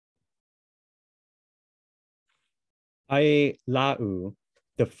Ai-laau,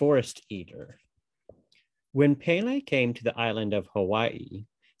 the forest eater. When Pele came to the island of Hawaii,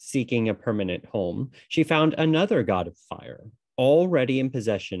 seeking a permanent home, she found another god of fire, already in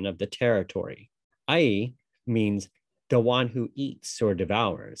possession of the territory. Ai means the one who eats or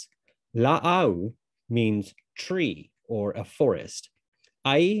devours. La'au means tree or a forest.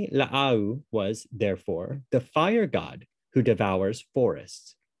 Ai-laau was, therefore, the fire god who devours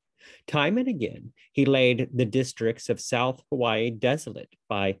forests. Time and again, he laid the districts of South Hawaii desolate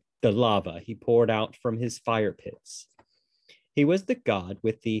by the lava he poured out from his fire pits. He was the god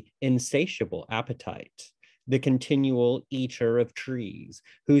with the insatiable appetite, the continual eater of trees,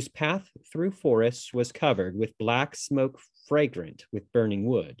 whose path through forests was covered with black smoke fragrant with burning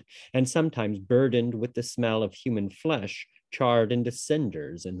wood, and sometimes burdened with the smell of human flesh charred into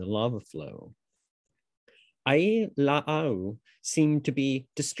cinders in the lava flow. Ai-laau seemed to be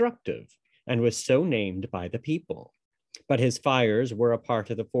destructive and was so named by the people. But his fires were a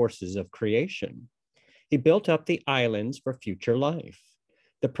part of the forces of creation. He built up the islands for future life.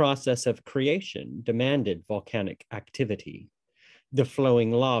 The process of creation demanded volcanic activity. The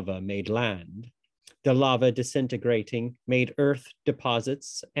flowing lava made land. The lava disintegrating made earth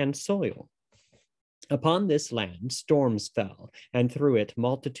deposits and soil. Upon this land, storms fell, and through it,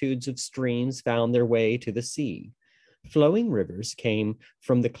 multitudes of streams found their way to the sea. Flowing rivers came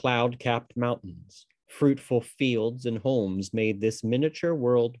from the cloud-capped mountains. Fruitful fields and homes made this miniature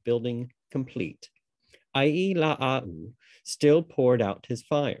world building complete. Ai-laau still poured out his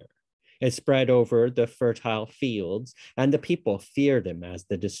fire. It spread over the fertile fields, and the people feared him as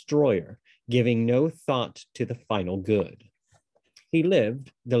the destroyer, giving no thought to the final good. He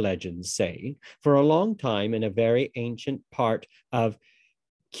lived, the legends say, for a long time in a very ancient part of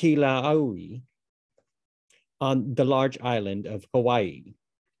Kilauea on the large island of Hawaii,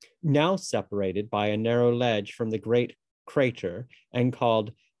 now separated by a narrow ledge from the great crater and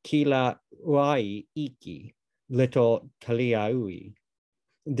called Kilauea Iki, Little Kaliaui.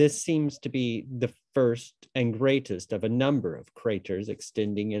 This seems to be the first and greatest of a number of craters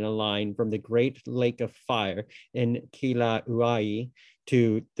extending in a line from the Great Lake of Fire in Kilauea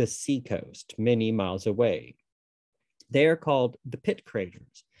to the seacoast many miles away. They are called the pit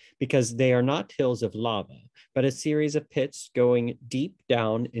craters because they are not hills of lava, but a series of pits going deep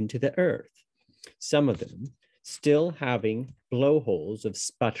down into the earth, some of them still having blowholes of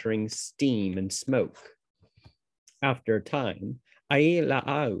sputtering steam and smoke. After a time,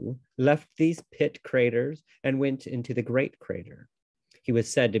 Ai-laau left these pit craters and went into the great crater. He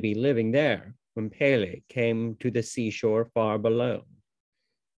was said to be living there when Pele came to the seashore far below.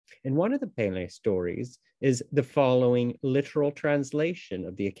 In one of the Pele stories is the following literal translation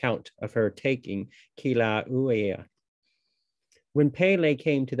of the account of her taking Kilauea. When Pele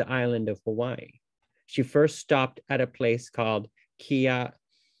came to the island of Hawaii, she first stopped at a place called Kia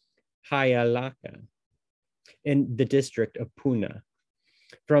Haialaka in the district of Puna.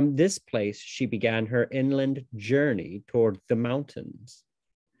 From this place, she began her inland journey toward the mountains.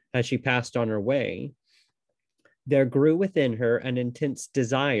 As she passed on her way, there grew within her an intense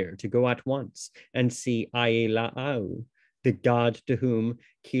desire to go at once and see Ai-laau, the god to whom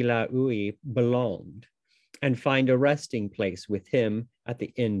Kilauea belonged, and find a resting place with him at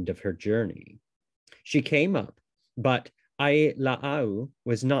the end of her journey. She came up, but Ai-laau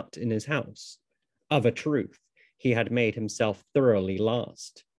was not in his house. Of a truth, he had made himself thoroughly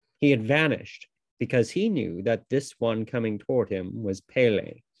lost. He had vanished because he knew that this one coming toward him was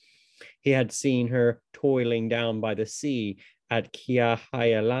Pele. He had seen her toiling down by the sea at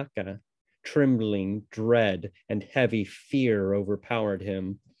Kiahaialaka. Trembling dread and heavy fear overpowered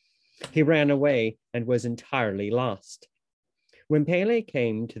him. He ran away and was entirely lost. When Pele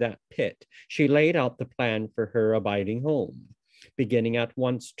came to that pit, she laid out the plan for her abiding home, beginning at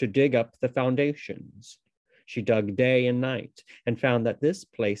once to dig up the foundations. She dug day and night and found that this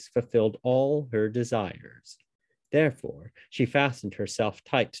place fulfilled all her desires. Therefore, she fastened herself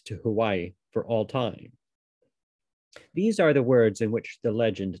tight to Hawaii for all time. These are the words in which the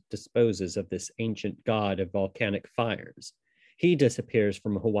legend disposes of this ancient god of volcanic fires. He disappears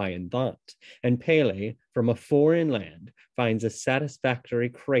from Hawaiian thought, and Pele, from a foreign land, finds a satisfactory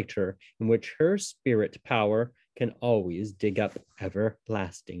crater in which her spirit power can always dig up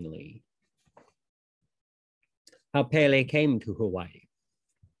everlastingly. How Pele came to Hawaii.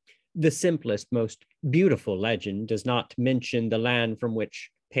 The simplest, most beautiful legend does not mention the land from which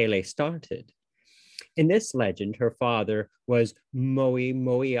Pele started. In this legend, her father was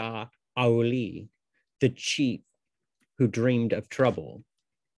Moimoia Auli, the chief who dreamed of trouble.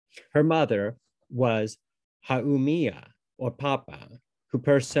 Her mother was Haumia, or Papa, who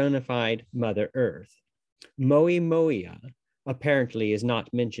personified Mother Earth. Moi Moia apparently is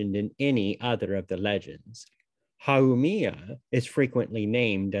not mentioned in any other of the legends. Haumia is frequently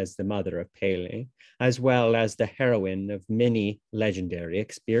named as the mother of Pele, as well as the heroine of many legendary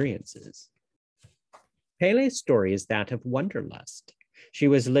experiences. Pele's story is that of wanderlust. She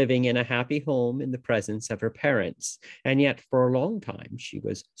was living in a happy home in the presence of her parents, and yet for a long time she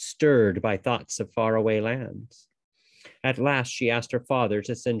was stirred by thoughts of faraway lands. At last she asked her father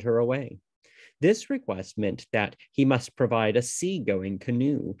to send her away. This request meant that he must provide a sea-going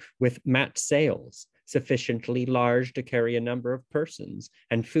canoe with mat sails, sufficiently large to carry a number of persons,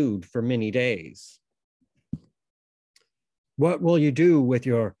 and food for many days. "What will you do with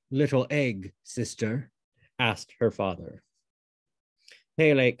your little egg, sister?" asked her father.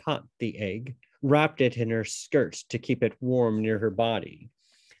 Pele caught the egg, wrapped it in her skirt to keep it warm near her body,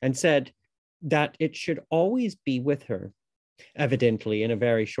 and said that it should always be with her. Evidently, in a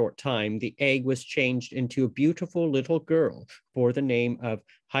very short time, the egg was changed into a beautiful little girl, bore the name of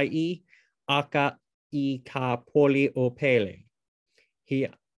Hai-aka Ika Poli o Pele.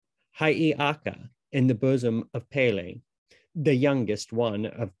 Hai-aka in the bosom of Pele, the youngest one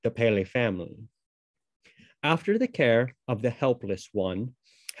of the Pele family. After the care of the helpless one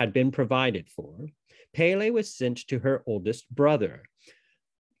had been provided for, Pele was sent to her oldest brother,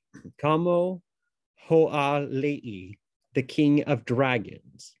 Kamo Ho'alei, the king of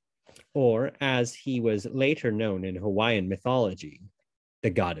dragons, or as he was later known in Hawaiian mythology, the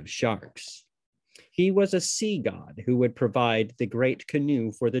god of sharks. He was a sea god who would provide the great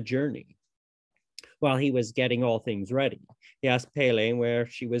canoe for the journey. While he was getting all things ready, he asked Pele where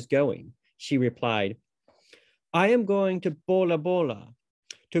she was going. She replied, "I am going to Bola Bola,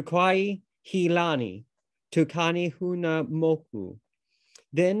 to Kwai Hilani, to Kani Huna Moku,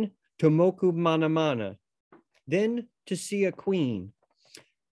 then to Moku Mana Mana, then to see a queen,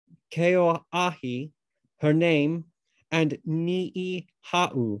 Keoahi, her name, and Ni'i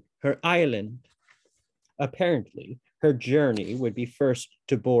Ha'u, her island." Apparently, her journey would be first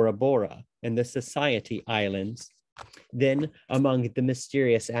to Bora Bora and the Society Islands, then among the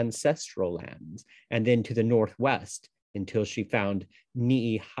mysterious ancestral lands, and then to the northwest until she found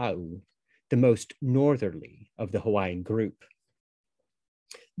Ni'i Ha'u, the most northerly of the Hawaiian group.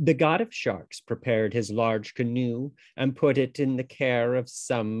 The god of sharks prepared his large canoe and put it in the care of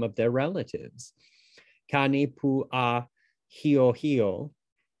some of their relatives. Kani Pu'a Hio Hio,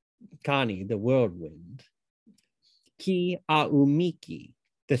 Kani, the whirlwind, Ki Aumiki,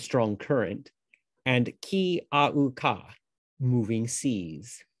 the strong current, and Ki Auka, moving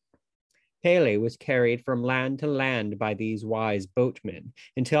seas. Pele was carried from land to land by these wise boatmen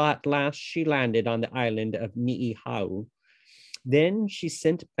until at last she landed on the island of Ni'ihau. Then she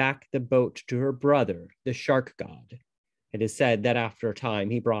sent back the boat to her brother, the shark god. It is said that after a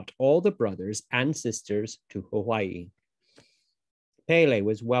time he brought all the brothers and sisters to Hawaii. Pele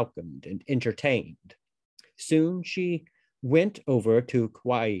was welcomed and entertained. Soon she went over to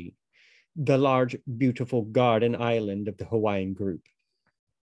Kauai, the large, beautiful garden island of the Hawaiian group.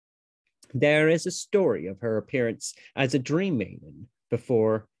 There is a story of her appearance as a dream maiden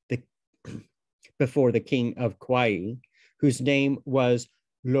before the king of Kauai, whose name was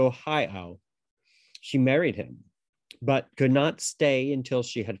Lohiau. She married him, but could not stay until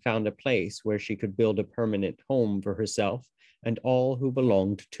she had found a place where she could build a permanent home for herself and all who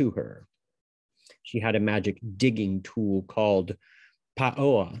belonged to her. She had a magic digging tool called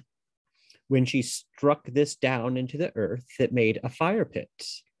Paoa. When she struck this down into the earth, it made a fire pit.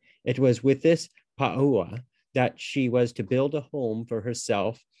 It was with this Paoa that she was to build a home for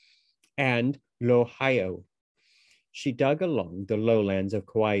herself and Lohiau. She dug along the lowlands of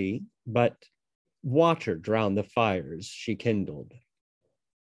Kauai, but water drowned the fires she kindled.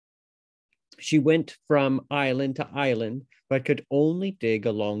 She went from island to island, but could only dig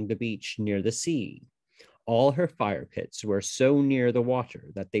along the beach near the sea. All her fire pits were so near the water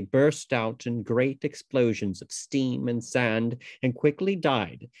that they burst out in great explosions of steam and sand and quickly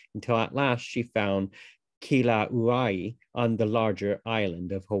died until at last she found Kilauea on the larger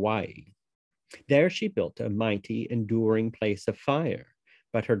island of Hawaii. There she built a mighty, enduring place of fire,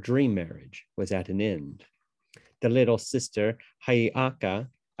 but her dream marriage was at an end. The little sister, Hai-aka,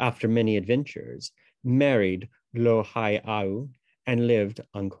 after many adventures, married Lohiau and lived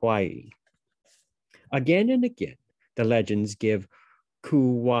on Kauai. Again and again, the legends give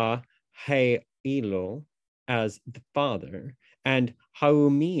Kuwa Hei'ilo as the father and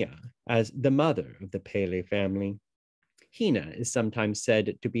Haumia as the mother of the Pele family. Hina is sometimes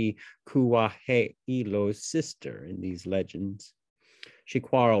said to be Kuwa Hei'ilo's sister in these legends. She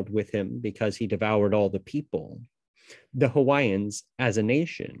quarreled with him because he devoured all the people. The Hawaiians, as a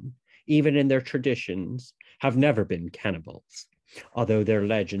nation, even in their traditions, have never been cannibals, although their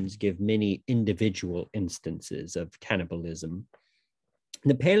legends give many individual instances of cannibalism.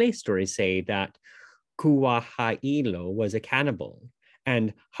 The Pele stories say that Kuahailo was a cannibal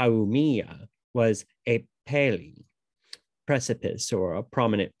and Haumia was a Pele, precipice or a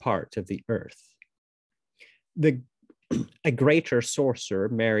prominent part of the earth. A greater sorcerer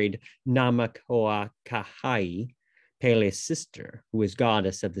married Namakoa Kahai, Pele's sister, who is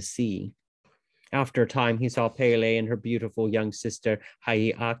goddess of the sea. After a time, he saw Pele and her beautiful young sister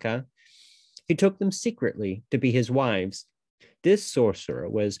Haiaka. He took them secretly to be his wives. This sorcerer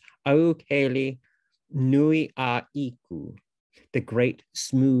was Aukele Nui a Iku, the great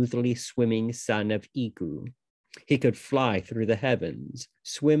smoothly swimming son of Iku. He could fly through the heavens,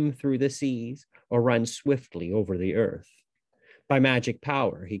 swim through the seas, or run swiftly over the earth. By magic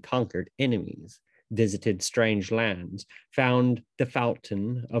power, he conquered enemies, visited strange lands, found the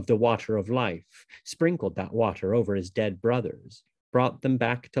fountain of the water of life, sprinkled that water over his dead brothers, brought them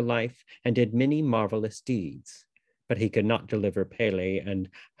back to life, and did many marvelous deeds. But he could not deliver Pele and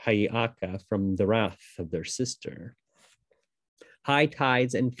Haiaka from the wrath of their sister. High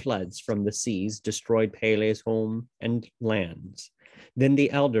tides and floods from the seas destroyed Pele's home and lands. Then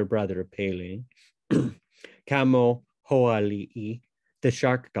the elder brother of Pele, Kamohoali'i, the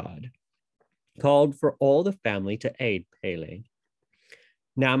shark god, called for all the family to aid Pele.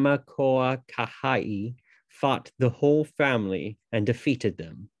 Namakoa Kahai fought the whole family and defeated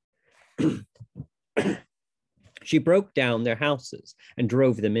them. She broke down their houses and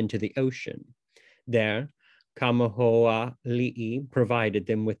drove them into the ocean. There, Kamohoali'i provided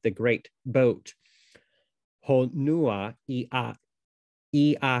them with the great boat, Honua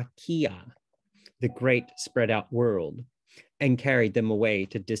Iakia, the great spread out world, and carried them away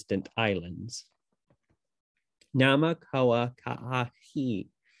to distant islands. Namakaoa Kahai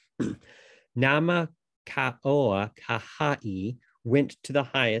went to the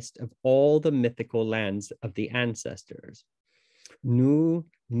highest of all the mythical lands of the ancestors, Nu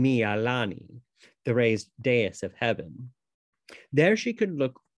Mialani, the raised dais of heaven. There she could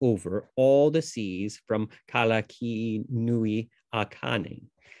look over all the seas from Kalaki Nui Akane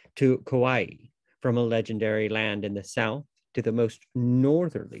to Kauai, from a legendary land in the south to the most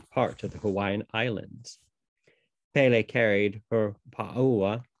northerly part of the Hawaiian Islands. Pele carried her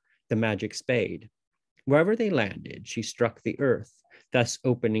pa'oa, the magic spade. Wherever they landed, she struck the earth, thus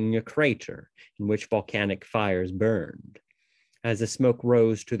opening a crater in which volcanic fires burned. As the smoke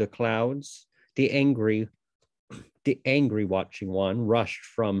rose to the clouds, the angry watching one rushed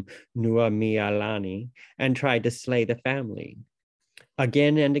from Nuamialani and tried to slay the family.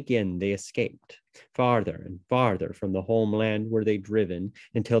 Again and again they escaped. Farther and farther from the homeland were they driven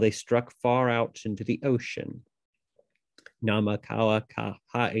until they struck far out into the ocean. Namakawa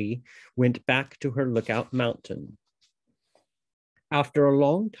Kahai went back to her lookout mountain. After a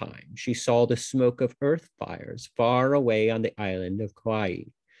long time, she saw the smoke of earth fires far away on the island of Kauai.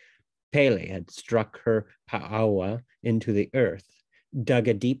 Pele had struck her pa'awa into the earth, dug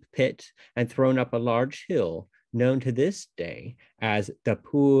a deep pit, and thrown up a large hill known to this day as the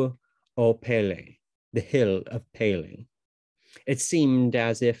Pu o Pele, the hill of Pele. It seemed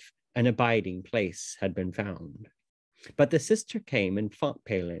as if an abiding place had been found. But the sister came and fought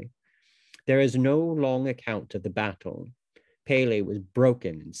Pele. There is no long account of the battle. Pele was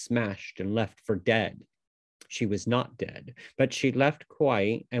broken and smashed and left for dead. She was not dead, but she left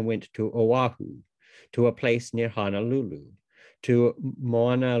Kauai and went to Oahu, to a place near Honolulu, to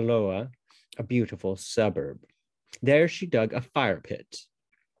Mauna Loa, a beautiful suburb. There she dug a fire pit.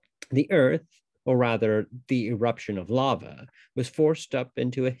 The earth, or rather the eruption of lava, was forced up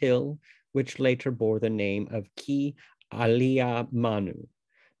into a hill which later bore the name of Ki Alia Manu,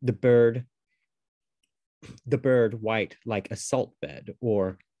 the bird white like a salt bed,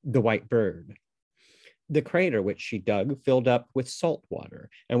 or the white bird. The crater which she dug filled up with salt water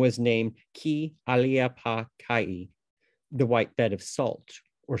and was named Ki Alia Pa Kai, the white bed of salt,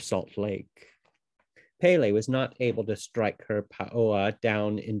 or salt lake. Pele was not able to strike her pa'oa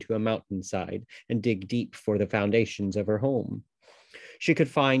down into a mountainside and dig deep for the foundations of her home. She could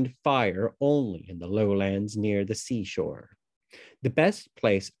find fire only in the lowlands near the seashore. The best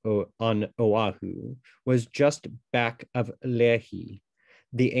place on Oahu was just back of Leahi,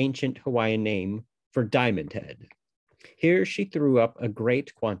 the ancient Hawaiian name for Diamond Head. Here she threw up a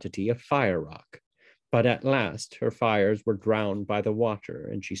great quantity of fire rock, but at last her fires were drowned by the water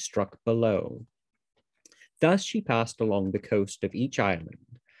and she struck below. Thus she passed along the coast of each island,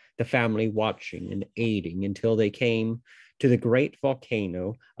 the family watching and aiding until they came to the great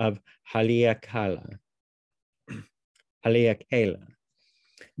volcano of Haleakala.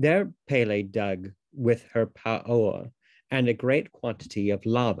 There Pele dug with her paoa, and a great quantity of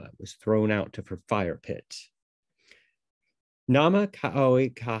lava was thrown out of her fire pit. Nama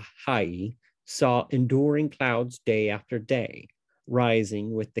Kaoi Kahai saw enduring clouds day after day,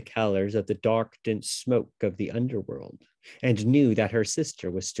 rising with the colors of the dark, dense smoke of the underworld, and knew that her sister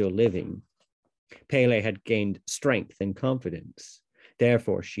was still living. Pele had gained strength and confidence.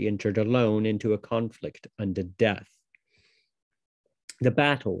 Therefore, she entered alone into a conflict unto death. The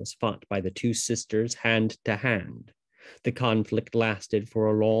battle was fought by the two sisters hand to hand. The conflict lasted for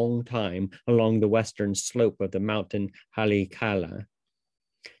a long time along the western slope of the mountain Halikala.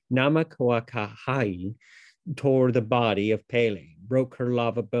 Namakoakahai tore the body of Pele, broke her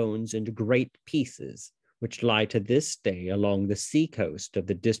lava bones into great pieces, which lie to this day along the seacoast of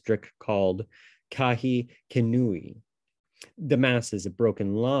the district called Kahi Kenui. The masses of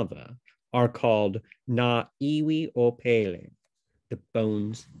broken lava are called Na Iwi o Pele, the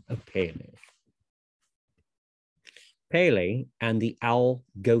bones of Pele. Pele and the owl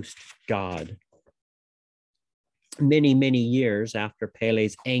ghost god. Many, many years after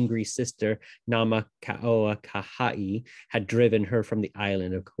Pele's angry sister Namakaoa Kahai had driven her from the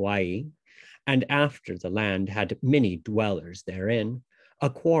island of Kauai, and after the land had many dwellers therein, a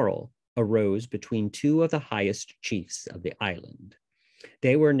quarrel arose between two of the highest chiefs of the island.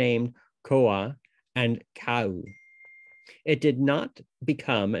 They were named Koa and Kau. It did not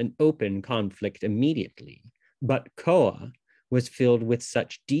become an open conflict immediately, but Koa was filled with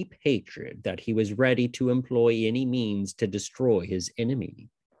such deep hatred that he was ready to employ any means to destroy his enemy.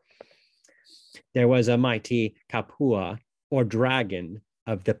 There was a mighty kapua, or dragon,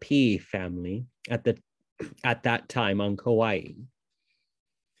 of the Pele family at that time on Kauai.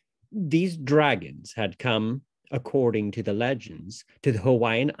 These dragons had come, according to the legends, to the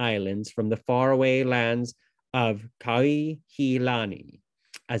Hawaiian Islands from the faraway lands of Kaihilani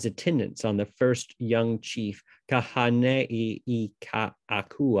as attendants on the first young chief Kahanei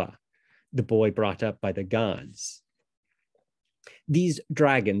Ka'akua, the boy brought up by the gods. These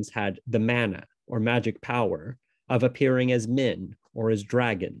dragons had the mana, or magic power, of appearing as men or as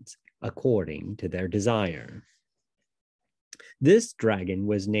dragons, according to their desire. This dragon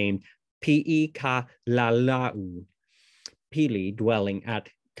was named Pi'ikalalau, Pele dwelling at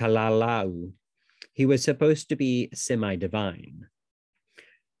Kalalau. He was supposed to be semi-divine.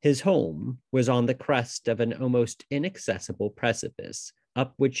 His home was on the crest of an almost inaccessible precipice,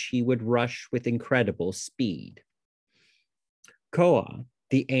 up which he would rush with incredible speed. Koa,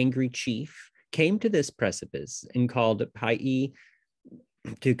 the angry chief, came to this precipice and called Pai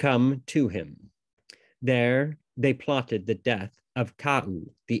to come to him. There they plotted the death of Kau,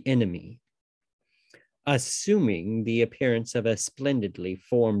 the enemy. Assuming the appearance of a splendidly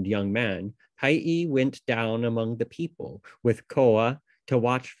formed young man, Pai went down among the people with Koa to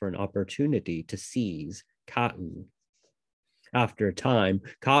watch for an opportunity to seize Kau. After a time,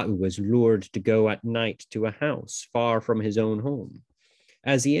 Kau was lured to go at night to a house far from his own home.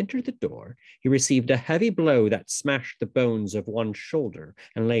 As he entered the door, he received a heavy blow that smashed the bones of one shoulder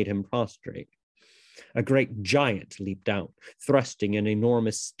and laid him prostrate. A great giant leaped out, thrusting an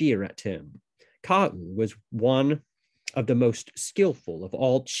enormous spear at him. Kau was one of the most skillful of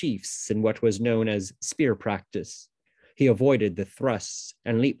all chiefs in what was known as spear practice. He avoided the thrusts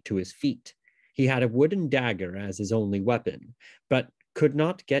and leaped to his feet. He had a wooden dagger as his only weapon, but could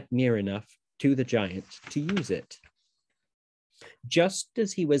not get near enough to the giant to use it. Just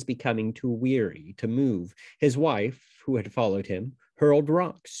as he was becoming too weary to move, his wife, who had followed him, hurled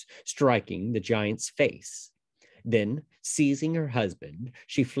rocks, striking the giant's face. Then, seizing her husband,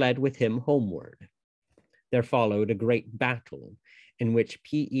 she fled with him homeward. There followed a great battle in which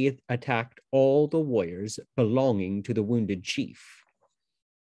Pele attacked all the warriors belonging to the wounded chief.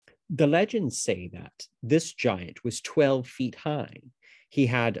 The legends say that this giant was 12 feet high. He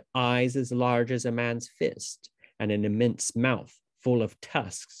had eyes as large as a man's fist and an immense mouth full of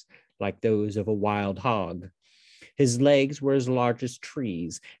tusks like those of a wild hog. His legs were as large as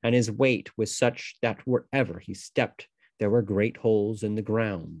trees, and his weight was such that wherever he stepped, there were great holes in the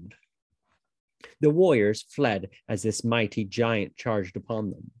ground. The warriors fled as this mighty giant charged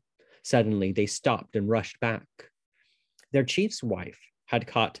upon them. Suddenly, they stopped and rushed back. Their chief's wife had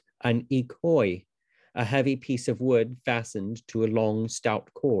caught an ikoi, a heavy piece of wood fastened to a long, stout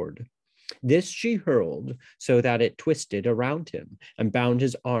cord. This she hurled so that it twisted around him and bound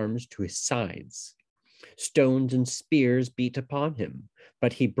his arms to his sides. Stones and spears beat upon him,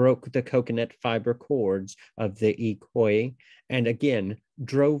 but he broke the coconut fiber cords of the ikoi and again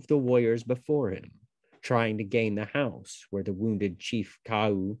drove the warriors before him, trying to gain the house where the wounded chief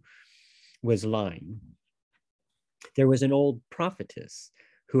Kau was lying. There was an old prophetess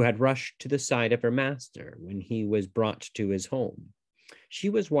who had rushed to the side of her master when he was brought to his home. She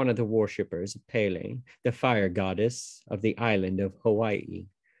was one of the worshippers of Pele, the fire goddess of the island of Hawaii.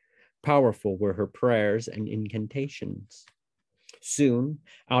 Powerful were her prayers and incantations. Soon,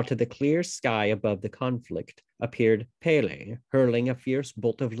 out of the clear sky above the conflict, appeared Pele, hurling a fierce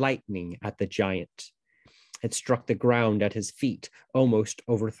bolt of lightning at the giant. It struck the ground at his feet, almost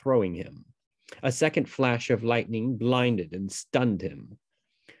overthrowing him. A second flash of lightning blinded and stunned him.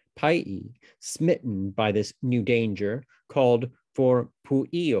 Pai, smitten by this new danger, called for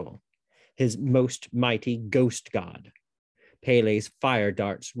Pu'io, his most mighty ghost god. Pele's fire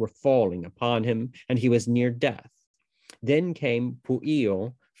darts were falling upon him, and he was near death. Then came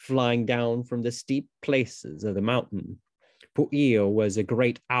Pu'io, flying down from the steep places of the mountain. Pu'io was a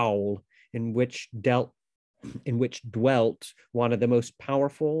great owl in which dwelt one of the most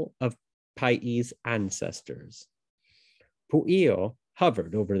powerful of Pai's ancestors. Pu'io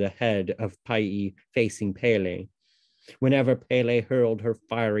hovered over the head of Pai facing Pele. Whenever Pele hurled her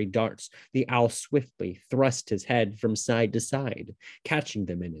fiery darts, the owl swiftly thrust his head from side to side, catching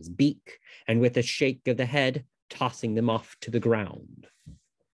them in his beak, and with a shake of the head, tossing them off to the ground.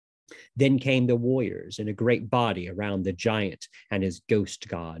 Then came the warriors in a great body around the giant and his ghost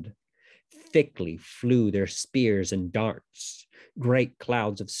god. Thickly flew their spears and darts. Great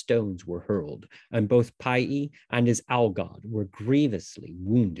clouds of stones were hurled, and both Pai and his owl god were grievously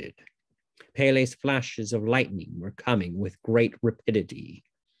wounded. Pele's flashes of lightning were coming with great rapidity.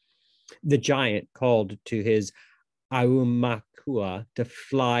 The giant called to his Aumakua to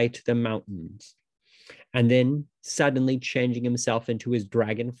fly to the mountains. And then, suddenly changing himself into his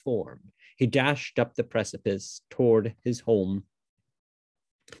dragon form, he dashed up the precipice toward his home.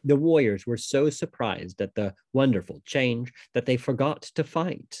 The warriors were so surprised at the wonderful change that they forgot to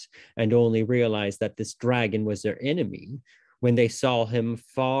fight and only realized that this dragon was their enemy when they saw him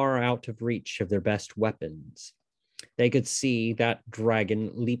far out of reach of their best weapons. They could see that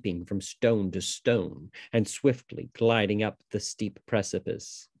dragon leaping from stone to stone and swiftly gliding up the steep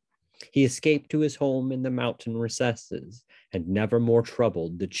precipice. He escaped to his home in the mountain recesses and never more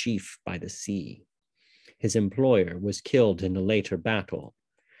troubled the chief by the sea. His employer was killed in a later battle.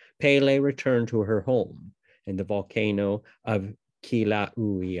 Pele returned to her home in the volcano of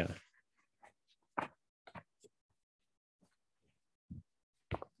Kilauea.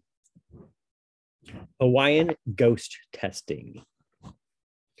 Hawaiian ghost testing.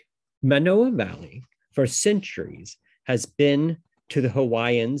 Manoa Valley, for centuries, has been to the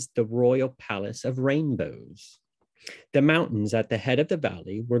Hawaiians the royal palace of rainbows. The mountains at the head of the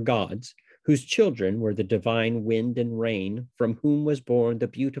valley were gods whose children were the divine wind and rain, from whom was born the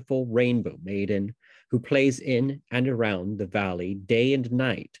beautiful rainbow maiden, who plays in and around the valley day and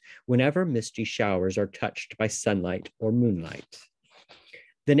night whenever misty showers are touched by sunlight or moonlight.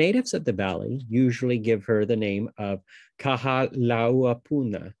 The natives of the valley usually give her the name of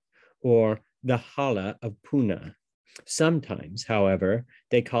Kahalaupuna, or the Hala of Puna. Sometimes, however,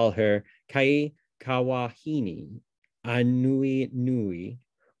 they call her Kai Kawahini, Anui Nui,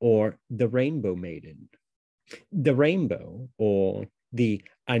 or the Rainbow Maiden. The rainbow, or the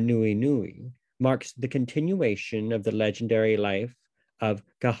Anui Nui, marks the continuation of the legendary life of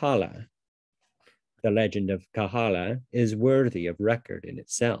Kahala. The legend of Kahala is worthy of record in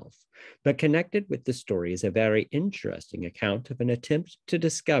itself, but connected with the story is a very interesting account of an attempt to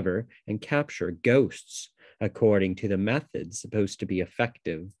discover and capture ghosts according to the methods supposed to be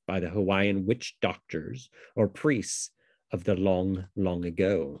effective by the Hawaiian witch doctors or priests of the long, long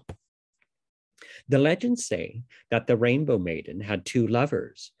ago. The legends say that the Rainbow Maiden had two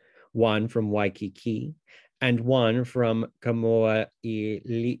lovers, one from Waikiki and one from Kamoa'ili,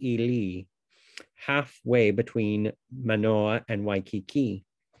 halfway between Manoa and Waikiki.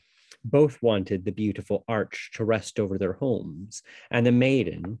 Both wanted the beautiful arch to rest over their homes, and the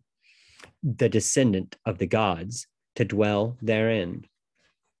maiden, the descendant of the gods, to dwell therein.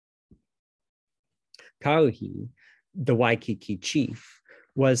 Kauhi, the Waikiki chief,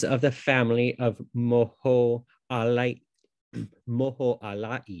 was of the family of Moho'alai,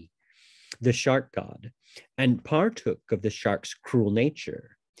 the shark god, and partook of the shark's cruel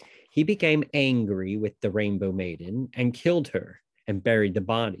nature. He became angry with the Rainbow Maiden and killed her and buried the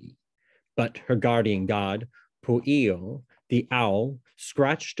body. But her guardian god, Pu'io, the owl,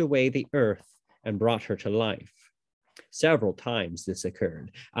 scratched away the earth and brought her to life. Several times this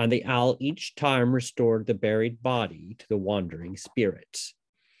occurred, and the owl each time restored the buried body to the wandering spirits.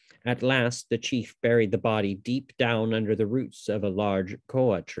 At last, the chief buried the body deep down under the roots of a large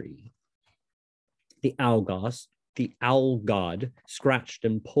koa tree. The owl god scratched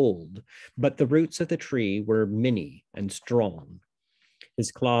and pulled, but the roots of the tree were many and strong.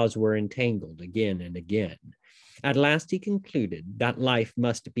 His claws were entangled again and again. At last he concluded that life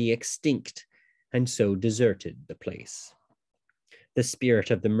must be extinct, and so deserted the place. The spirit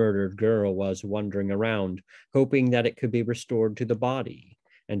of the murdered girl was wandering around, hoping that it could be restored to the body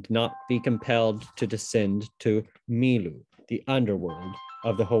and not be compelled to descend to Milu, the underworld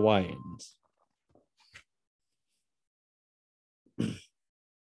of the Hawaiians.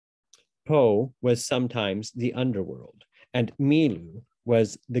 Po was sometimes the underworld, and Milu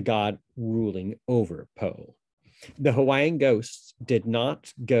was the god ruling over Po. The Hawaiian ghosts did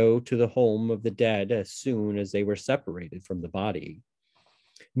not go to the home of the dead as soon as they were separated from the body.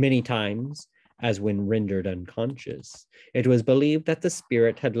 Many times, as when rendered unconscious, it was believed that the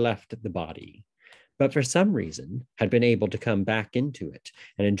spirit had left the body, but for some reason had been able to come back into it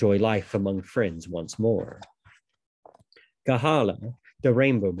and enjoy life among friends once more. Kahala, the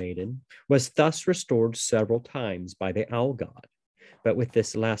rainbow maiden, was thus restored several times by the owl god. But with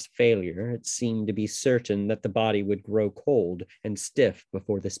this last failure, it seemed to be certain that the body would grow cold and stiff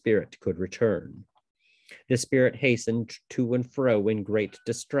before the spirit could return. The spirit hastened to and fro in great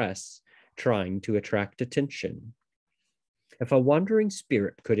distress, trying to attract attention. If a wandering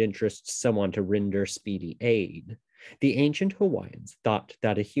spirit could interest someone to render speedy aid, the ancient Hawaiians thought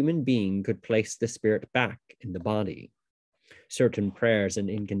that a human being could place the spirit back in the body. Certain prayers and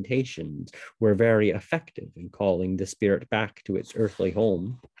incantations were very effective in calling the spirit back to its earthly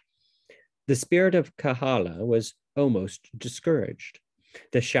home. The spirit of Kahala was almost discouraged.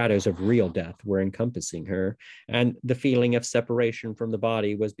 The shadows of real death were encompassing her, and the feeling of separation from the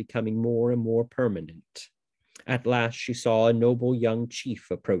body was becoming more and more permanent. At last, she saw a noble young chief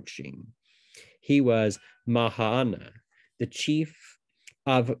approaching. He was Mahana, the chief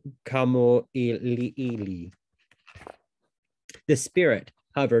of Kamo'iliili. The spirit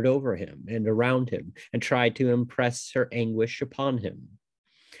hovered over him and around him and tried to impress her anguish upon him.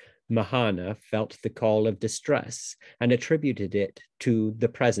 Mahana felt the call of distress and attributed it to the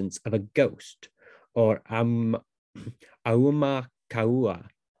presence of a ghost, or Aumakaua,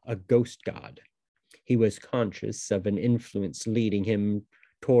 a ghost god. He was conscious of an influence leading him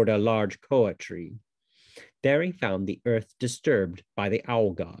toward a large koa tree. There he found the earth disturbed by the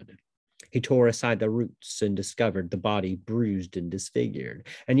owl god. He tore aside the roots and discovered the body bruised and disfigured,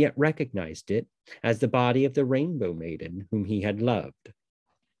 and yet recognized it as the body of the rainbow maiden whom he had loved.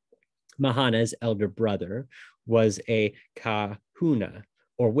 Mahana's elder brother was a kahuna,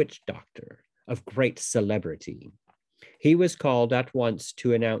 or witch doctor, of great celebrity. He was called at once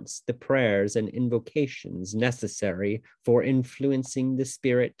to announce the prayers and invocations necessary for influencing the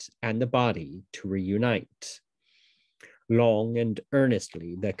spirit and the body to reunite. Long and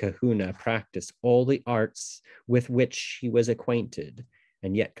earnestly, the kahuna practiced all the arts with which he was acquainted,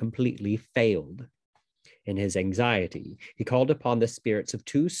 and yet completely failed. In his anxiety, he called upon the spirits of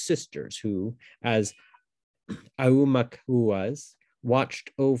two sisters who, as Aumakuas,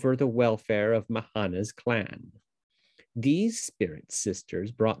 watched over the welfare of Mahana's clan. These spirit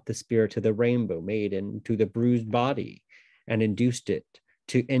sisters brought the spirit of the rainbow maiden to the bruised body and induced it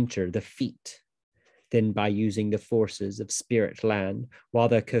to enter the feet. Then, by using the forces of spirit land, while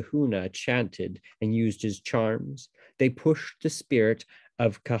the kahuna chanted and used his charms, they pushed the spirit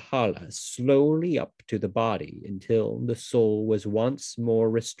of Kahala slowly up to the body until the soul was once more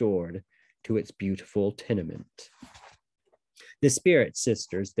restored to its beautiful tenement. The spirit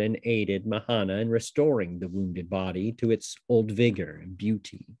sisters then aided Mahana in restoring the wounded body to its old vigor and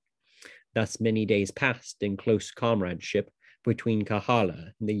beauty. Thus many days passed in close comradeship between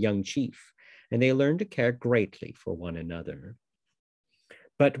Kahala and the young chief, and they learned to care greatly for one another.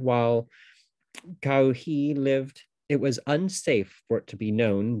 But while Kauhi lived, it was unsafe for it to be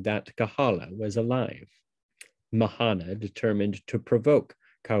known that Kahala was alive. Mahana determined to provoke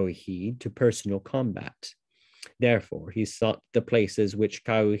Kauhi to personal combat. Therefore, he sought the places which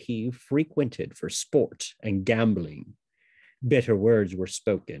Kauhi frequented for sport and gambling. Bitter words were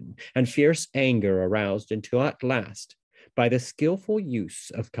spoken, and fierce anger aroused until at last, by the skillful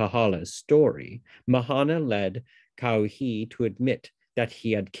use of Kahala's story, Mahana led Kauhi to admit that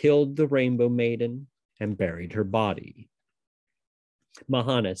he had killed the rainbow maiden and buried her body.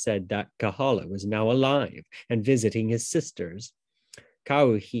 Mahana said that Kahala was now alive and visiting his sisters.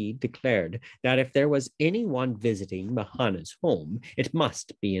 Kauhi declared that if there was anyone visiting Mahana's home, it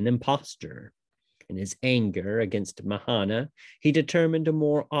must be an impostor. In his anger against Mahana, he determined a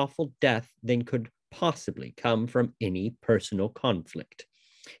more awful death than could possibly come from any personal conflict.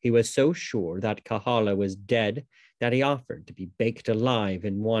 He was so sure that Kahala was dead that he offered to be baked alive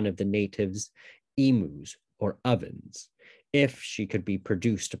in one of the natives' emus, or ovens, if she could be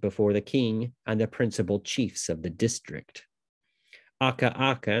produced before the king and the principal chiefs of the district.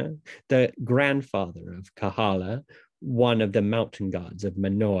 Aka, the grandfather of Kahala, one of the mountain gods of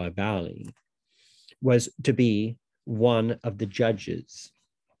Manoa Valley, was to be one of the judges.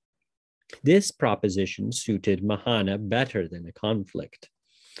 This proposition suited Mahana better than a conflict,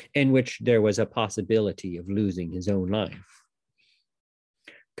 in which there was a possibility of losing his own life.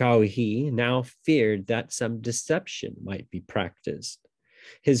 Kauhi now feared that some deception might be practiced.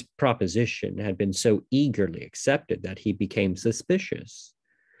 His proposition had been so eagerly accepted that he became suspicious.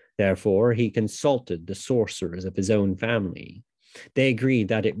 Therefore, he consulted the sorcerers of his own family. They agreed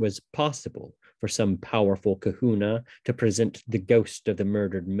that it was possible for some powerful kahuna to present the ghost of the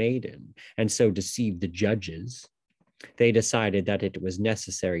murdered maiden and so deceive the judges. They decided that it was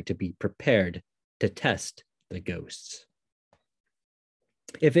necessary to be prepared to test the ghosts.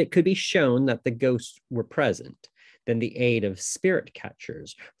 If it could be shown that the ghosts were present, then the aid of spirit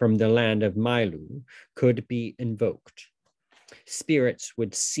catchers from the land of Mailu could be invoked. Spirits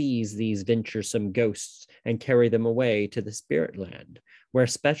would seize these venturesome ghosts and carry them away to the spirit land, where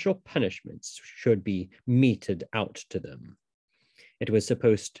special punishments should be meted out to them. It was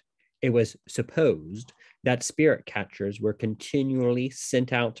supposed that spirit catchers were continually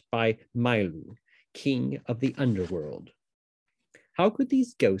sent out by Mailu, king of the underworld. How could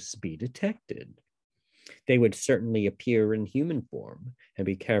these ghosts be detected? They would certainly appear in human form and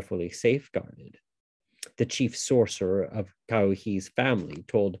be carefully safeguarded. The chief sorcerer of Kauhi's family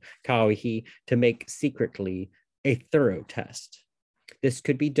told Kauhi to make secretly a thorough test. This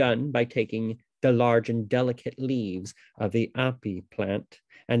could be done by taking the large and delicate leaves of the api plant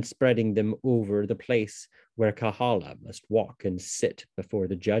and spreading them over the place where Kahala must walk and sit before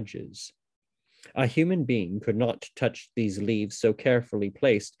the judges. A human being could not touch these leaves so carefully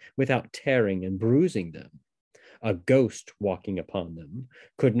placed without tearing and bruising them. A ghost walking upon them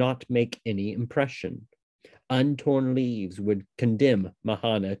could not make any impression. Untorn leaves would condemn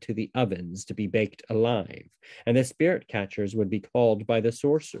Mahana to the ovens to be baked alive, and the spirit catchers would be called by the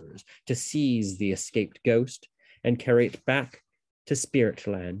sorcerers to seize the escaped ghost and carry it back to spirit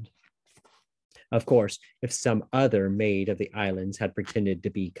land. Of course, if some other maid of the islands had pretended to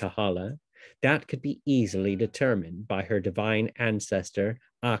be Kahala, that could be easily determined by her divine ancestor,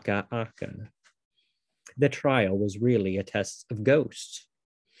 Aka. The trial was really a test of ghosts.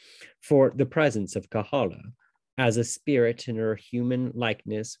 For the presence of Kahala as a spirit in her human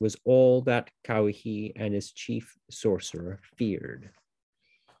likeness was all that Kauhi and his chief sorcerer feared.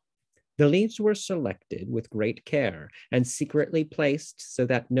 The leaves were selected with great care and secretly placed so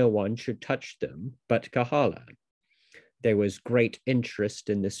that no one should touch them but Kahala. There was great interest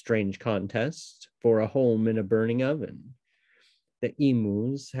in this strange contest for a home in a burning oven. The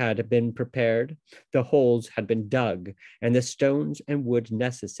emus had been prepared, the holes had been dug, and the stones and wood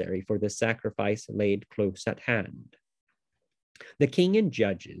necessary for the sacrifice laid close at hand. The king and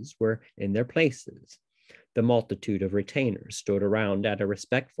judges were in their places. The multitude of retainers stood around at a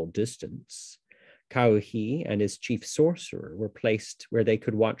respectful distance. Kauhi and his chief sorcerer were placed where they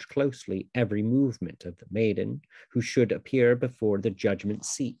could watch closely every movement of the maiden who should appear before the judgment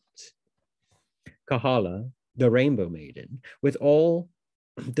seat. Kahala, the rainbow maiden, with all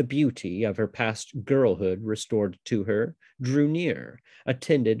the beauty of her past girlhood restored to her, drew near,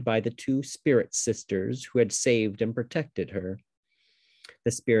 attended by the two spirit sisters who had saved and protected her.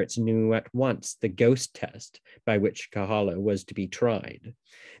 The spirits knew at once the ghost test by which Kahala was to be tried.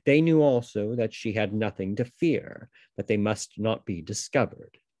 They knew also that she had nothing to fear, but they must not be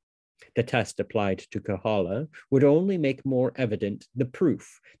discovered. The test applied to Kahala would only make more evident the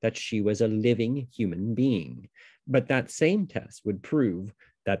proof that she was a living human being, but that same test would prove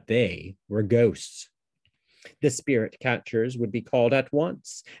that they were ghosts. The spirit catchers would be called at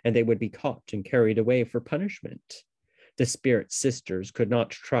once, and they would be caught and carried away for punishment. The spirit sisters could not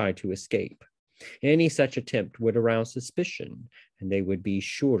try to escape. Any such attempt would arouse suspicion, and they would be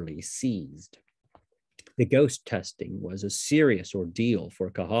surely seized. The ghost testing was a serious ordeal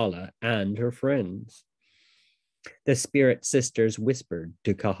for Kahala and her friends. The spirit sisters whispered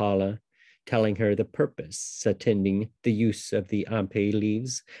to Kahala, telling her the purpose attending the use of the ampe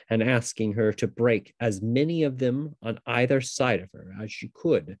leaves and asking her to break as many of them on either side of her as she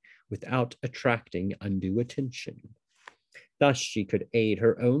could without attracting undue attention. Thus she could aid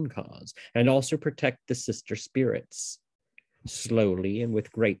her own cause and also protect the sister spirits. Slowly and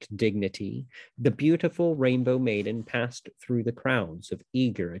with great dignity, the beautiful rainbow maiden passed through the crowds of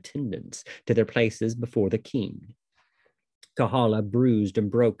eager attendants to their places before the king. Kahala bruised and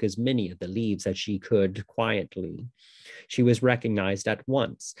broke as many of the leaves as she could quietly. She was recognized at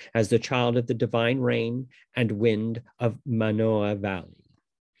once as the child of the divine rain and wind of Manoa Valley.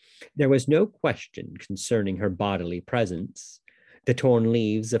 There was no question concerning her bodily presence. The torn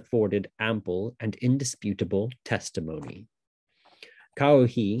leaves afforded ample and indisputable testimony.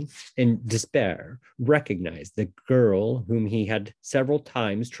 Kauhi, in despair, recognized the girl whom he had several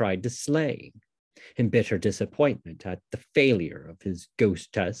times tried to slay. In bitter disappointment at the failure of his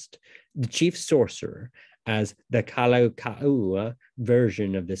ghost test, the chief sorcerer, as the Kalakaua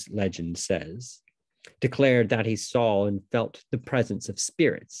version of this legend says, declared that he saw and felt the presence of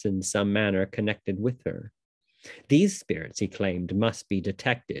spirits in some manner connected with her. These spirits, he claimed, must be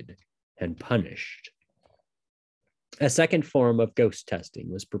detected and punished. A second form of ghost testing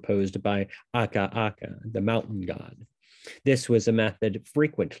was proposed by Aka, the mountain god. This was a method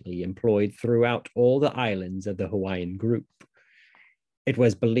frequently employed throughout all the islands of the Hawaiian group. It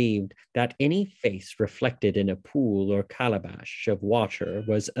was believed that any face reflected in a pool or calabash of water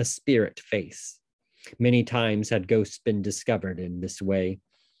was a spirit face. Many times had ghosts been discovered in this way.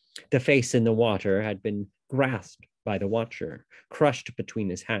 The face in the water had been grasped by the watcher, crushed between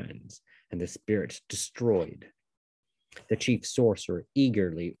his hands, and the spirit destroyed. The chief sorcerer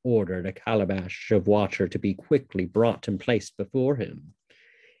eagerly ordered a calabash of water to be quickly brought and placed before him.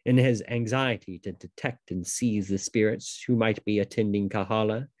 In his anxiety to detect and seize the spirits who might be attending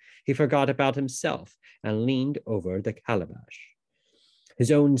Kahala, he forgot about himself and leaned over the calabash.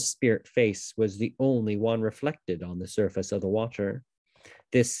 His own spirit face was the only one reflected on the surface of the water.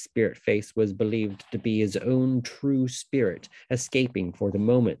 This spirit face was believed to be his own true spirit, escaping for the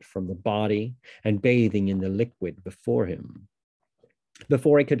moment from the body and bathing in the liquid before him.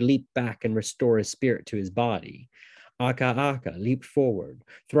 Before he could leap back and restore his spirit to his body, Aka leaped forward,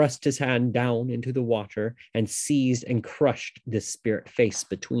 thrust his hand down into the water, and seized and crushed this spirit face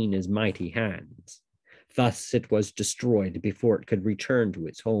between his mighty hands. Thus it was destroyed before it could return to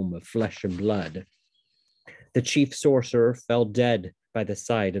its home of flesh and blood. The chief sorcerer fell dead by the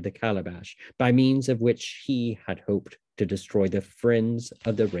side of the calabash, by means of which he had hoped to destroy the friends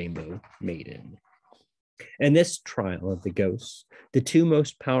of the Rainbow Maiden. In this trial of the ghosts, the two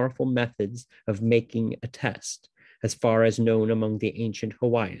most powerful methods of making a test, as far as known among the ancient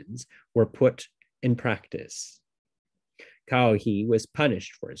Hawaiians, were put in practice. Kauhi was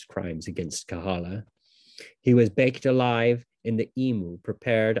punished for his crimes against Kahala. He was baked alive in the imu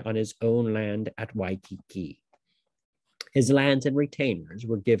prepared on his own land at Waikiki. His lands and retainers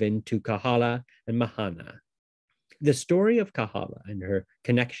were given to Kahala and Mahana. The story of Kahala and her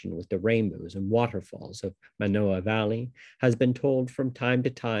connection with the rainbows and waterfalls of Manoa Valley has been told from time to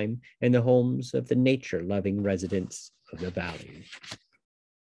time in the homes of the nature-loving residents of the valley.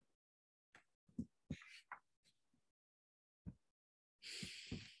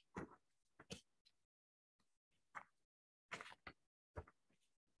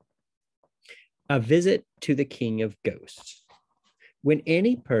 A visit to the king of ghosts. When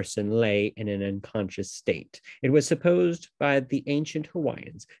any person lay in an unconscious state, it was supposed by the ancient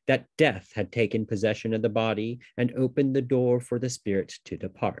Hawaiians that death had taken possession of the body and opened the door for the spirit to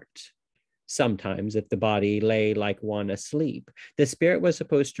depart. Sometimes, if the body lay like one asleep, the spirit was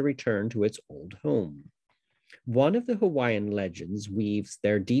supposed to return to its old home. One of the Hawaiian legends weaves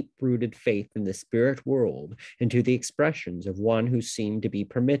their deep-rooted faith in the spirit world into the expressions of one who seemed to be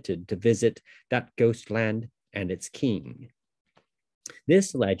permitted to visit that ghost land and its king.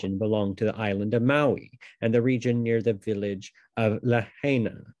 This legend belonged to the island of Maui and the region near the village of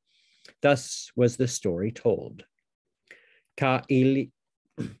Lahaina. Thus was the story told. Ka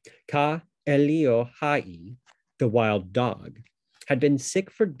Eliohai, the wild dog, had been sick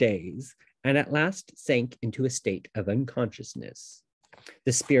for days and at last sank into a state of unconsciousness.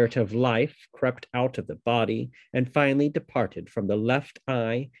 The spirit of life crept out of the body and finally departed from the left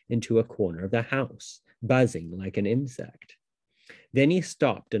eye into a corner of the house, buzzing like an insect. Then he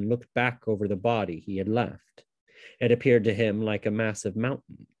stopped and looked back over the body he had left. It appeared to him like a massive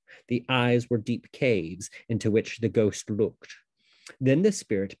mountain. The eyes were deep caves into which the ghost looked. Then the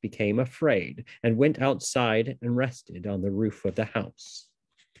spirit became afraid and went outside and rested on the roof of the house.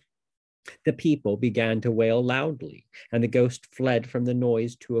 The people began to wail loudly, and the ghost fled from the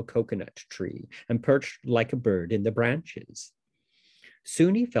noise to a coconut tree and perched like a bird in the branches.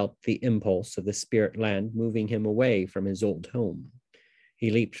 Soon he felt the impulse of the spirit land moving him away from his old home. He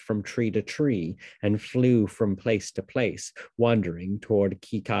leaped from tree to tree and flew from place to place, wandering toward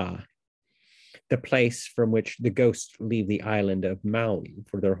Kika, the place from which the ghosts leave the island of Maui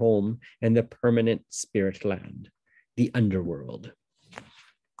for their home in the permanent spirit land, the underworld.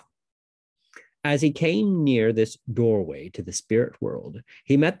 As he came near this doorway to the spirit world,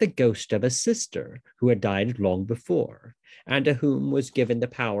 he met the ghost of a sister who had died long before, and to whom was given the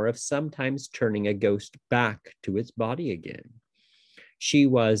power of sometimes turning a ghost back to its body again. She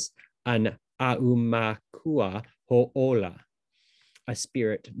was an Aumakua Ho'ola, a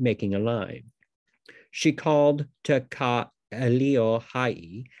spirit making alive. She called to Ka-elio-hai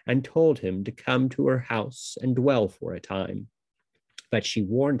and told him to come to her house and dwell for a time. But she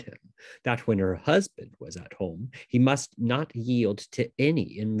warned him that when her husband was at home, he must not yield to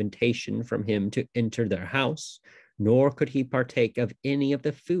any invitation from him to enter their house, nor could he partake of any of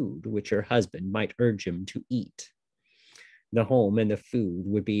the food which her husband might urge him to eat. The home and the food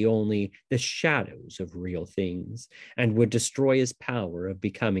would be only the shadows of real things and would destroy his power of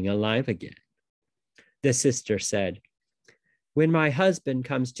becoming alive again. The sister said, "When my husband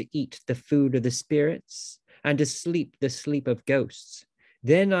comes to eat the food of the spirits and to sleep the sleep of ghosts,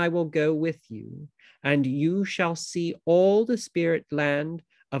 then I will go with you, and you shall see all the spirit land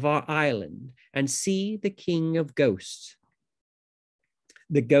of our island and see the king of ghosts."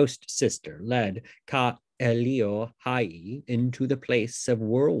 The ghost sister led Ka-elio-hai into the place of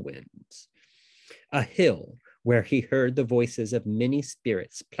whirlwinds, a hill where he heard the voices of many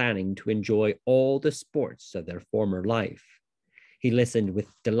spirits planning to enjoy all the sports of their former life. He listened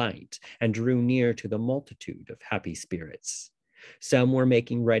with delight and drew near to the multitude of happy spirits. Some were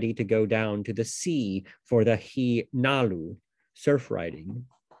making ready to go down to the sea for the hinalu, surf riding.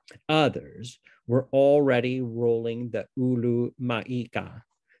 Others were already rolling the ulu maika,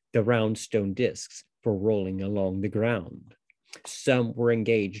 the round stone discs for rolling along the ground. Some were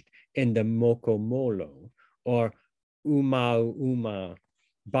engaged in the mokomolo, or uma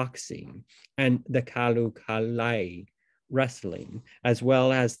boxing, and the kalukalai wrestling, as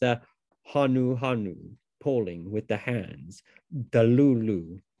well as the hanu pulling with the hands, the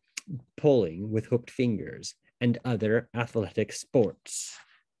lulu pulling with hooked fingers, and other athletic sports.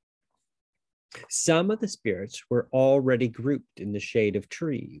 Some of the spirits were already grouped in the shade of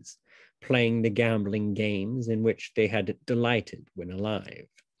trees, playing the gambling games in which they had delighted when alive.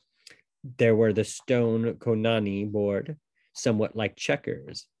 There were the stone konani board, somewhat like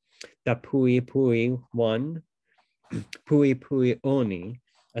checkers, the pui pui one, pui pui oni,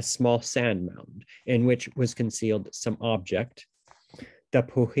 a small sand mound in which was concealed some object, the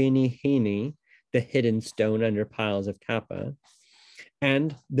puhini hini, the hidden stone under piles of kappa,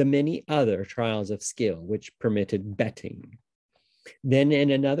 and the many other trials of skill which permitted betting. Then in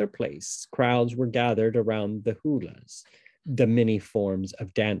another place, crowds were gathered around the hulas, the many forms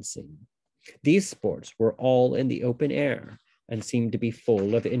of dancing. These sports were all in the open air and seemed to be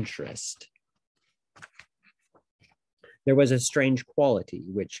full of interest. There was a strange quality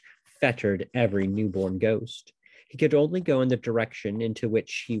which fettered every newborn ghost. He could only go in the direction into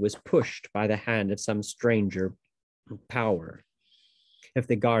which he was pushed by the hand of some stranger power. If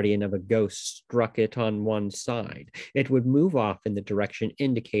the guardian of a ghost struck it on one side, it would move off in the direction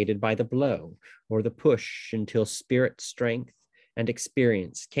indicated by the blow or the push until spirit strength and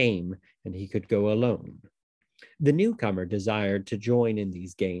experience came and he could go alone. The newcomer desired to join in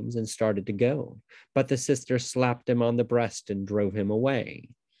these games and started to go, but the sister slapped him on the breast and drove him away.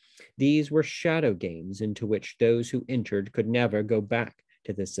 These were shadow games into which those who entered could never go back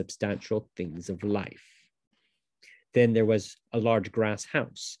to the substantial things of life. Then there was a large grass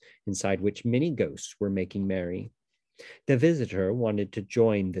house, inside which many ghosts were making merry. The visitor wanted to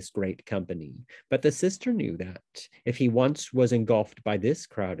join this great company, but the sister knew that if he once was engulfed by this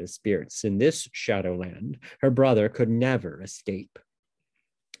crowd of spirits in this shadowland, her brother could never escape.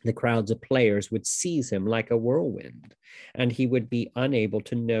 The crowds of players would seize him like a whirlwind, and he would be unable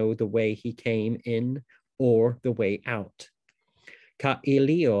to know the way he came in or the way out.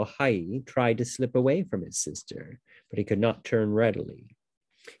 Ka-elio-hai tried to slip away from his sister, but he could not turn readily.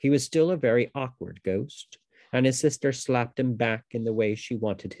 He was still a very awkward ghost, and his sister slapped him back in the way she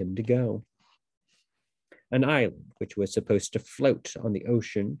wanted him to go. An island, which was supposed to float on the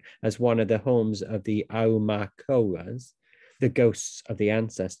ocean as one of the homes of the Aumakuas, the ghosts of the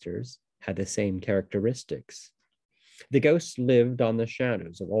ancestors, had the same characteristics. The ghosts lived on the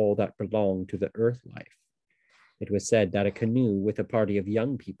shadows of all that belonged to the earth life. It was said that a canoe with a party of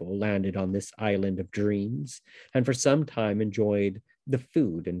young people landed on this island of dreams, and for some time enjoyed the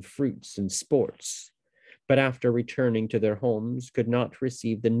food and fruits and sports, but after returning to their homes could not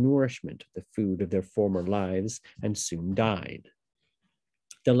receive the nourishment of the food of their former lives and soon died.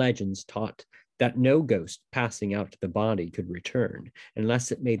 The legends taught that no ghost passing out of the body could return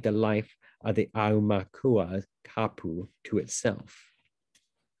unless it made the life of the Aumakua kapu to itself.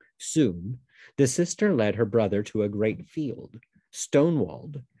 Soon, the sister led her brother to a great field,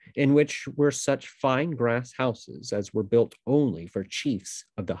 stone-walled, in which were such fine grass houses as were built only for chiefs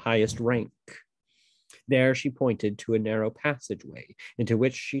of the highest rank. There she pointed to a narrow passageway into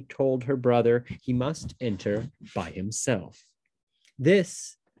which she told her brother he must enter by himself.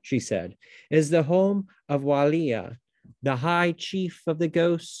 "This," she said, "is the home of Walia, the high chief of the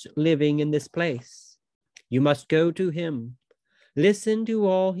ghosts living in this place. You must go to him. Listen to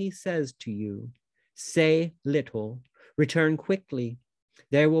all he says to you. Say little. Return quickly.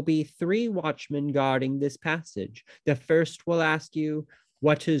 There will be 3 watchmen guarding this passage. The first will ask you,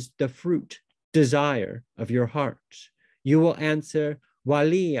 what is the fruit, desire of your heart? You will answer,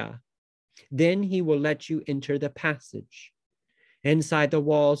 Walia. Then he will let you enter the passage. Inside the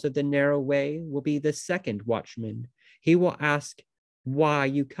walls of the narrow way will be the second watchman. He will ask why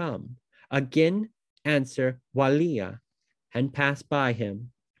you come. Again, answer Walia and pass by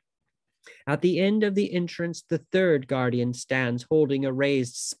him. At the end of the entrance, the third guardian stands holding a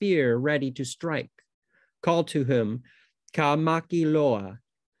raised spear ready to strike. Call to him, Kamakiloa,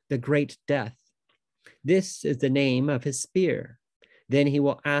 the great death. This is the name of his spear. Then he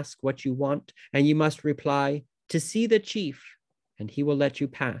will ask what you want, and you must reply, to see the chief, and he will let you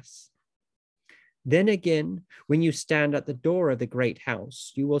pass. Then again, when you stand at the door of the great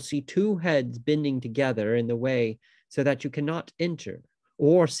house, you will see 2 heads bending together in the way so that you cannot enter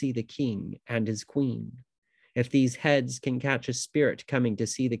or see the king and his queen. If these heads can catch a spirit coming to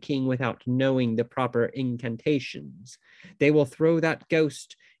see the king without knowing the proper incantations, they will throw that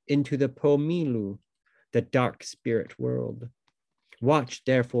ghost into the Pomilu, the dark spirit world. Watch,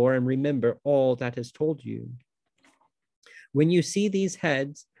 therefore, and remember all that is told you. When you see these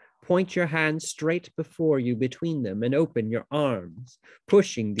heads, point your hands straight before you between them and open your arms,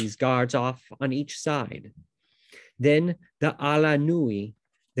 pushing these guards off on each side. Then the Ala Nui,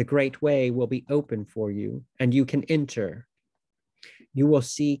 the great way, will be open for you, and you can enter. You will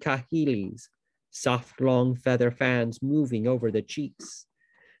see kahilis, soft long feather fans moving over the cheeks.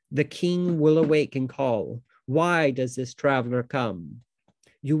 The king will awake and call, why does this traveler come?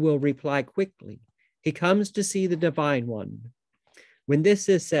 You will reply quickly, he comes to see the divine one. When this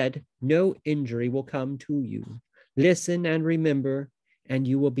is said, no injury will come to you. Listen and remember, and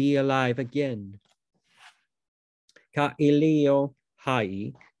you will be alive again. Ka'ilio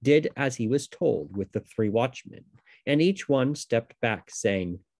Hai did as he was told with the 3 watchmen, and each one stepped back,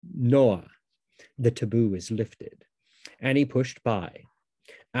 saying, Noah, the taboo is lifted. And he pushed by.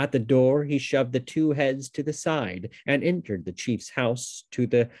 At the door, he shoved the 2 heads to the side and entered the chief's house to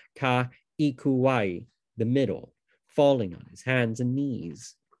the Ka'ikuwai, the middle, falling on his hands and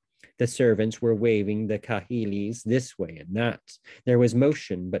knees. The servants were waving the kahilis this way and that. There was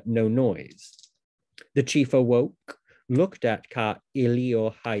motion, but no noise. The chief awoke, looked at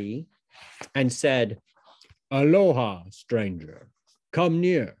Ka'iliohai, and said, Aloha, stranger, come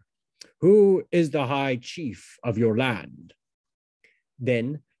near. Who is the high chief of your land?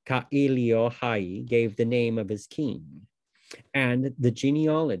 Then Ka'iliohai gave the name of his king and the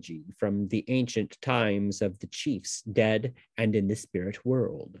genealogy from the ancient times of the chiefs dead and in the spirit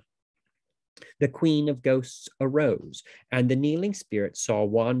world. The queen of ghosts arose, and the kneeling spirit saw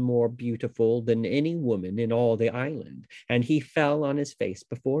one more beautiful than any woman in all the island, and he fell on his face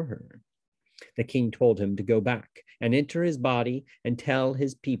before her. The king told him to go back and enter his body and tell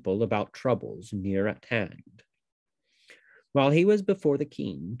his people about troubles near at hand. While he was before the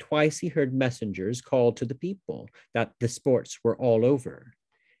king, twice he heard messengers call to the people that the sports were all over.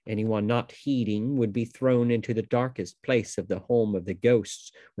 Anyone not heeding would be thrown into the darkest place of the home of the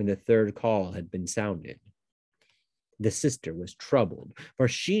ghosts when the 3rd call had been sounded. The sister was troubled, for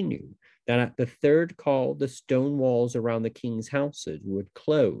she knew that at the 3rd call, the stone walls around the king's houses would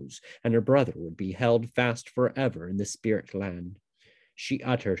close, and her brother would be held fast forever in the spirit land. She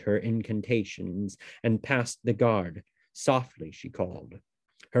uttered her incantations and passed the guard. Softly, she called.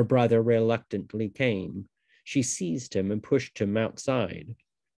 Her brother reluctantly came. She seized him and pushed him outside.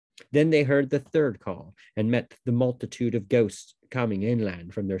 Then they heard the 3rd call and met the multitude of ghosts coming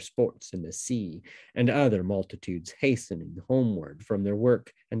inland from their sports in the sea, and other multitudes hastening homeward from their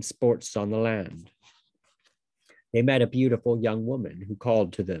work and sports on the land. They met a beautiful young woman who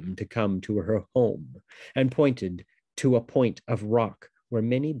called to them to come to her home and pointed to a point of rock where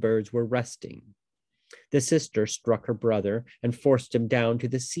many birds were resting. The sister struck her brother and forced him down to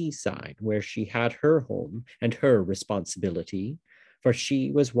the seaside where she had her home and her responsibility, for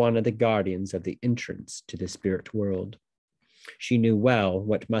she was one of the guardians of the entrance to the spirit world. She knew well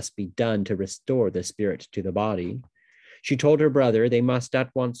what must be done to restore the spirit to the body. She told her brother they must at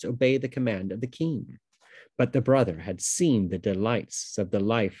once obey the command of the king. But the brother had seen the delights of the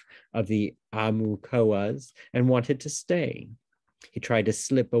life of the Amukoas and wanted to stay. He tried to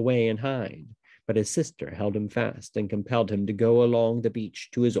slip away and hide, but his sister held him fast and compelled him to go along the beach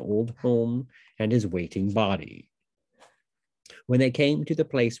to his old home and his waiting body. When they came to the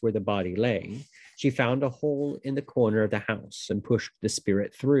place where the body lay, she found a hole in the corner of the house and pushed the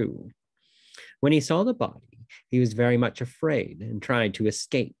spirit through. When he saw the body, he was very much afraid and tried to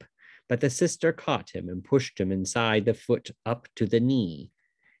escape, but the sister caught him and pushed him inside the foot up to the knee.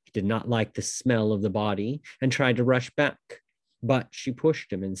 He did not like the smell of the body and tried to rush back, but she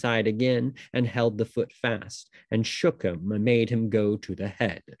pushed him inside again and held the foot fast and shook him and made him go to the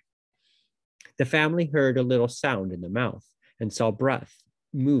head. The family heard a little sound in the mouth and saw breath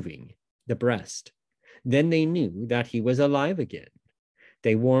moving the breast. Then they knew that he was alive again.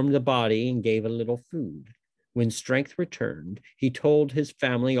 They warmed the body and gave a little food. When strength returned, he told his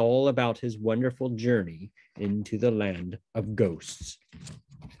family all about his wonderful journey into the land of ghosts.